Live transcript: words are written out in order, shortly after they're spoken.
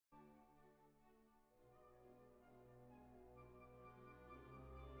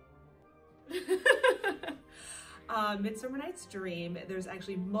Midsummer Night's Dream, there's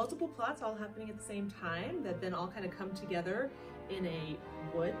actually multiple plots all happening at the same time that then all kind of come together in a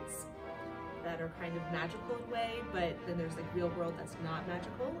woods that are kind of magical in a way, but then there's like real world that's not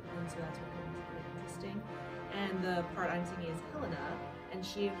magical, and so that's what makes it really interesting. And the part I'm singing is Helena, and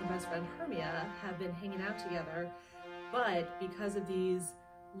she and her best friend Hermia have been hanging out together, but because of these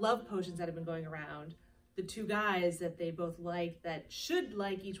love potions that have been going around, the two guys that they both like, that should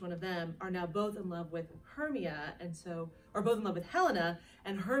like each one of them, are now both in love with Hermia, and so, or both in love with Helena,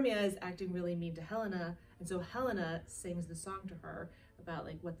 and Hermia is acting really mean to Helena, and so Helena sings the song to her about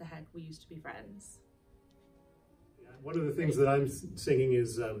like, what the heck, we used to be friends. Yeah, one of the things that I'm singing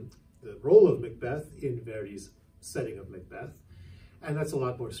is the role of Macbeth in Verdi's setting of Macbeth, and that's a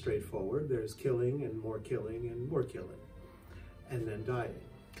lot more straightforward. There's killing and more killing and more killing, and then dying.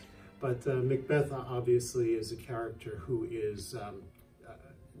 But Macbeth obviously is a character who is,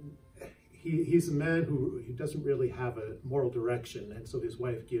 he's a man who he doesn't really have a moral direction, and so his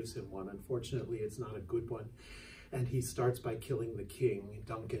wife gives him one. Unfortunately, it's not a good one. And he starts by killing the king,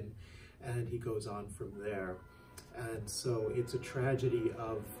 Duncan, and he goes on from there. And so it's a tragedy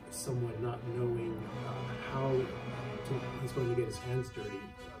of someone not knowing how he's going to get his hands dirty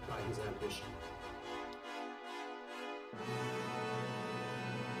by his ambition.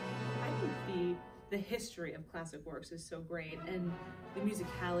 The history of classic works is so great, and the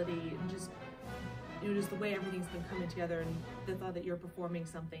musicality, and just, you know, just the way everything's been coming together, and the thought that you're performing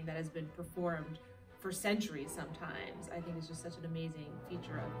something that has been performed for centuries sometimes, I think is just such an amazing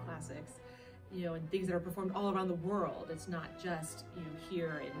feature of classics, you know, and things that are performed all around the world. It's not just, you know,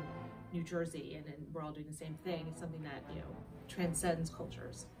 here in New Jersey and we're all doing the same thing. It's something that, you know, transcends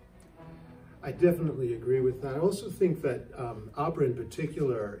cultures. I definitely agree with that. I also think that opera in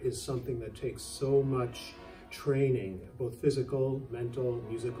particular is something that takes so much training, both physical, mental,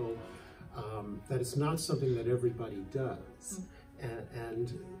 musical, that it's not something that everybody does.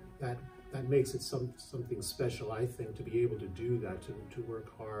 And that makes it something special, I think, to be able to do that, to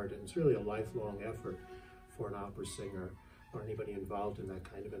work hard. And it's really a lifelong effort for an opera singer or anybody involved in that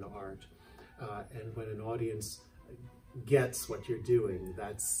kind of an art. And when an audience gets what you're doing,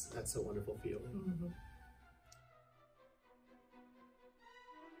 that's a wonderful feeling. Mm-hmm.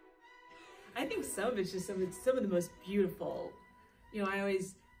 I think some of it's just some of the most beautiful, you know, I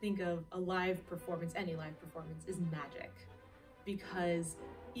always think of a live performance, any live performance is magic, because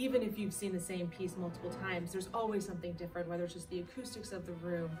even if you've seen the same piece multiple times, there's always something different, whether it's just the acoustics of the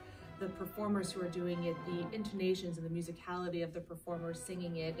room, the performers who are doing it, the intonations and the musicality of the performers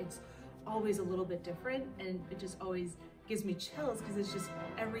singing it. It's always a little bit different, and it just always gives me chills, because it's just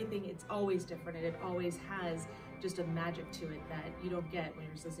everything, it's always different, and it always has just a magic to it that you don't get when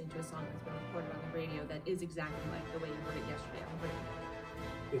you're just listening to a song that's been recorded on the radio that is exactly like the way you heard it yesterday on the radio.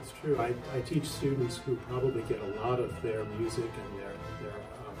 It's true. I teach students who probably get a lot of their music and their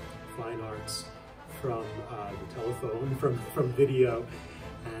fine arts from the telephone, from video.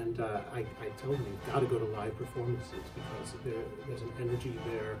 And I tell them, you've got to go to live performances, because there's an energy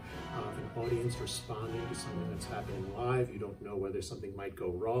there of an audience responding to something that's happening live. You don't know whether something might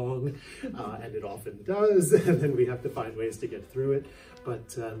go wrong, and it often does, and then we have to find ways to get through it.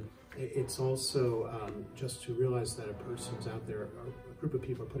 But it's also just to realize that a person's out there, a group of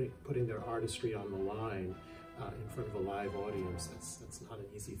people are putting their artistry on the line in front of a live audience. That's not an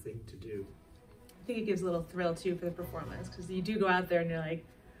easy thing to do. I think it gives a little thrill too for the performance, because you do go out there and you're like,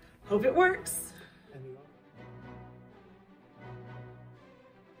 hope it works.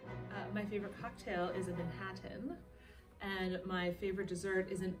 My favorite cocktail is a Manhattan, and my favorite dessert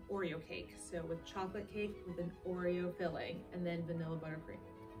is an Oreo cake. So with chocolate cake with an Oreo filling, and then vanilla buttercream.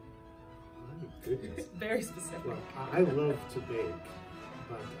 My goodness. Very specific. Well, I love to bake,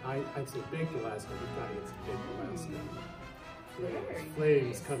 but I'd say bake Alaska. We've got to get some baked Alaska.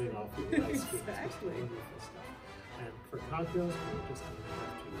 Flames coming off the ice cream. Exactly. Wonderful stuff. And for cocktails, we're just going to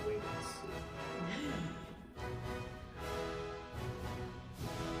have to wait and see.